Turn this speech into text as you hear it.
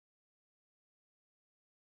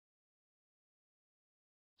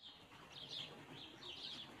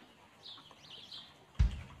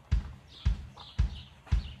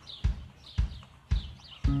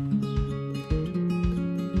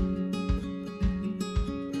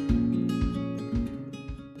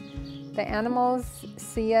The animals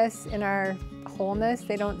see us in our wholeness.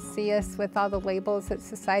 They don't see us with all the labels that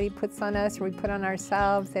society puts on us or we put on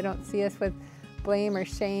ourselves. They don't see us with blame or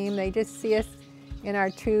shame. They just see us in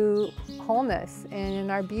our true wholeness and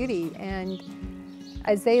in our beauty. And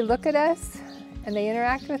as they look at us and they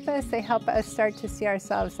interact with us, they help us start to see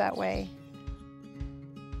ourselves that way.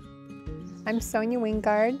 I'm Sonia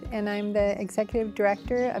Wingard, and I'm the Executive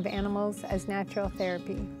Director of Animals as Natural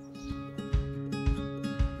Therapy.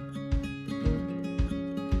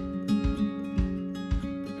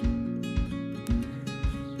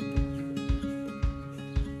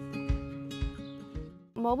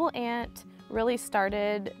 Mobile Ant really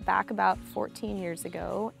started back about 14 years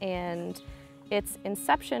ago, and its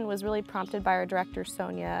inception was really prompted by our director,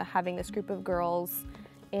 Sonia, having this group of girls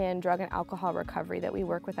in drug and alcohol recovery that we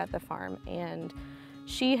work with at the farm. And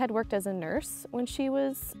she had worked as a nurse when she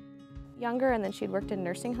was younger, and then she'd worked in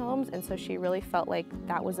nursing homes, and so she really felt like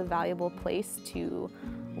that was a valuable place to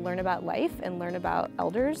learn about life and learn about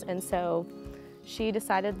elders. And so she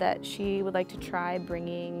decided that she would like to try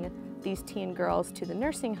bringing these teen girls to the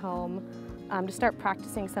nursing home to start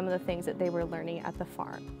practicing some of the things that they were learning at the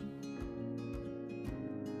farm.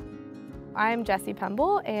 I'm Jessie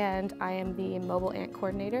Pemble, and I am the Mobile Ant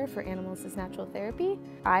Coordinator for Animals as Natural Therapy.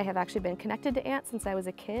 I have actually been connected to ants since I was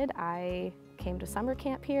a kid. I came to summer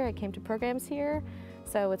camp here, I came to programs here,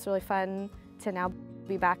 so it's really fun to now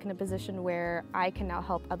be back in a position where I can now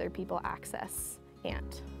help other people access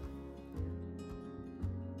ant.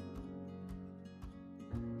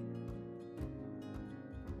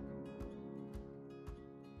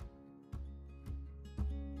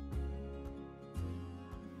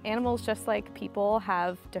 Animals, just like people,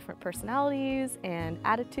 have different personalities and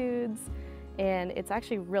attitudes, and it's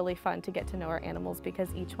actually really fun to get to know our animals because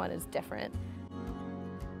each one is different.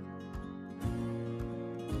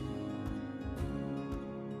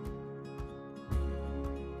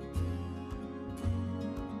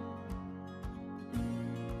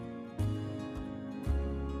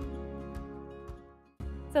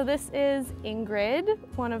 So this is Ingrid,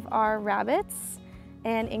 one of our rabbits,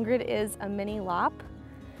 and Ingrid is a mini lop.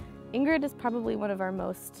 Ingrid is probably one of our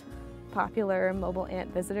most popular mobile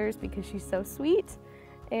ant visitors because she's so sweet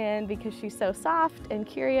and because she's so soft and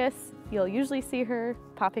curious. You'll usually see her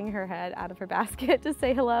popping her head out of her basket to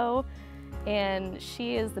say hello, and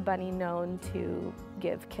she is the bunny known to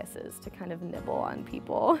give kisses, to kind of nibble on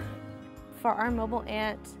people. For our mobile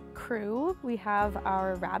ant crew, we have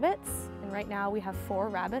our rabbits, and right now we have 4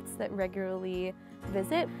 rabbits that regularly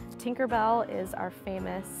visit. Tinkerbell is our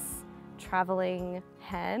famous traveling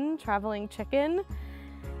hen, traveling chicken,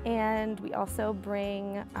 and we also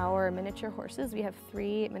bring our miniature horses. We have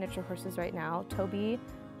 3 miniature horses right now, Toby,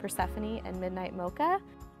 Persephone, and Midnight Mocha.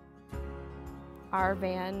 Our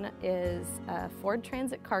van is a Ford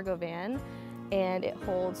Transit cargo van, and it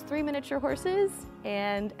holds 3 miniature horses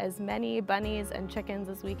and as many bunnies and chickens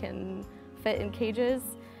as we can fit in cages,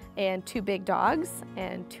 and 2 big dogs,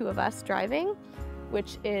 and 2 of us driving,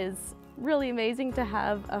 which is really amazing to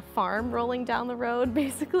have a farm rolling down the road,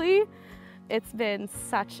 basically. It's been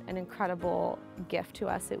such an incredible gift to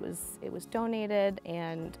us. It was donated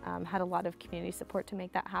and had a lot of community support to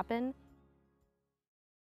make that happen.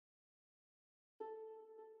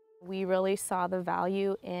 We really saw the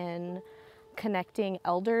value in connecting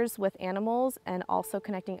elders with animals and also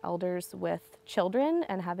connecting elders with children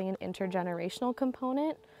and having an intergenerational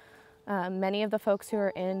component. Many of the folks who are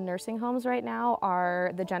in nursing homes right now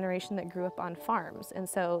are the generation that grew up on farms, and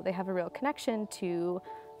so they have a real connection to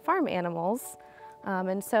farm animals.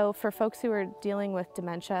 And so for folks who are dealing with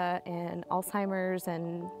dementia and Alzheimer's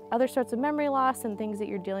and other sorts of memory loss and things that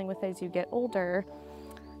you're dealing with as you get older,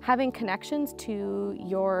 having connections to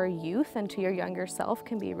your youth and to your younger self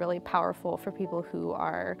can be really powerful for people who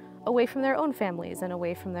are away from their own families and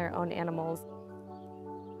away from their own animals.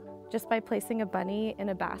 Just by placing a bunny in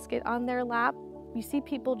a basket on their lap, you see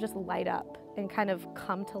people just light up and kind of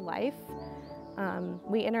come to life.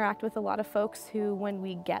 We interact with a lot of folks who, when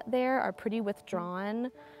we get there, are pretty withdrawn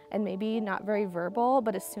and maybe not very verbal,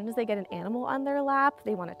 but as soon as they get an animal on their lap,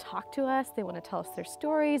 they want to talk to us, they want to tell us their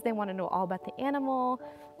stories, they want to know all about the animal,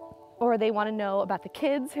 or they want to know about the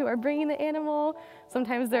kids who are bringing the animal.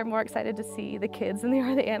 Sometimes they're more excited to see the kids than they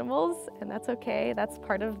are the animals, and that's okay. That's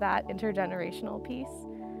part of that intergenerational piece.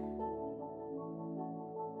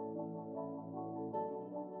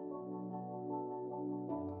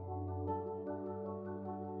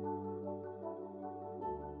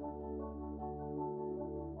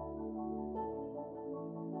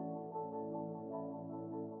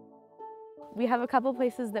 We have a couple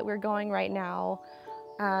places that we're going right now.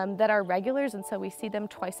 that are regulars, and so we see them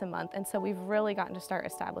twice a month. And so we've really gotten to start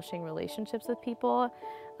establishing relationships with people.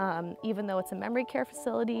 Even though it's a memory care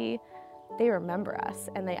facility, they remember us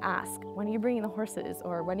and they ask, when are you bringing the horses,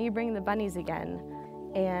 or when are you bringing the bunnies again?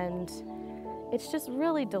 And it's just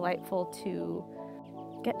really delightful to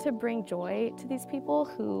get to bring joy to these people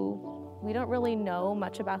who we don't really know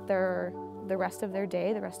much about the rest of their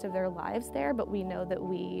day, the rest of their lives there, but we know that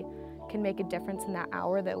we can make a difference in that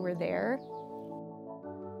hour that we're there.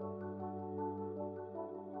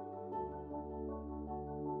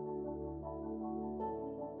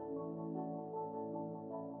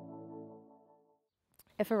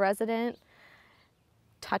 If a resident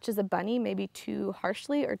touches a bunny maybe too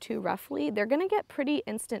harshly or too roughly, they're gonna get pretty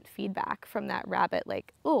instant feedback from that rabbit,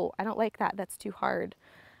 like, oh, I don't like that, that's too hard.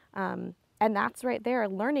 And that's right there a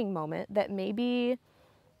learning moment that maybe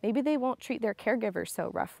they won't treat their caregiver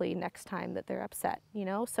so roughly next time that they're upset, you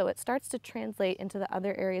know? So it starts to translate into the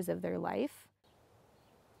other areas of their life.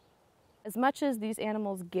 As much as these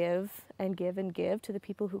animals give and give and give to the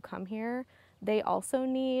people who come here, they also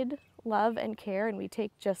need love and care, and we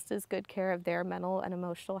take just as good care of their mental and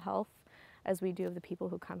emotional health as we do of the people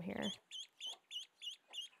who come here.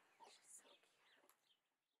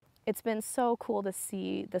 It's been so cool to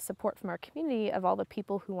see the support from our community of all the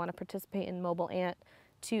people who want to participate in Mobile Ant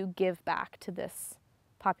to give back to this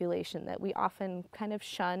population that we often kind of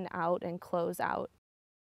shun out and close out.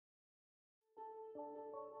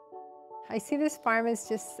 I see this farm as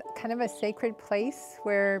just kind of a sacred place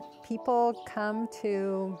where people come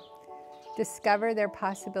to discover their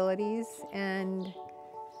possibilities and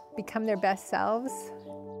become their best selves.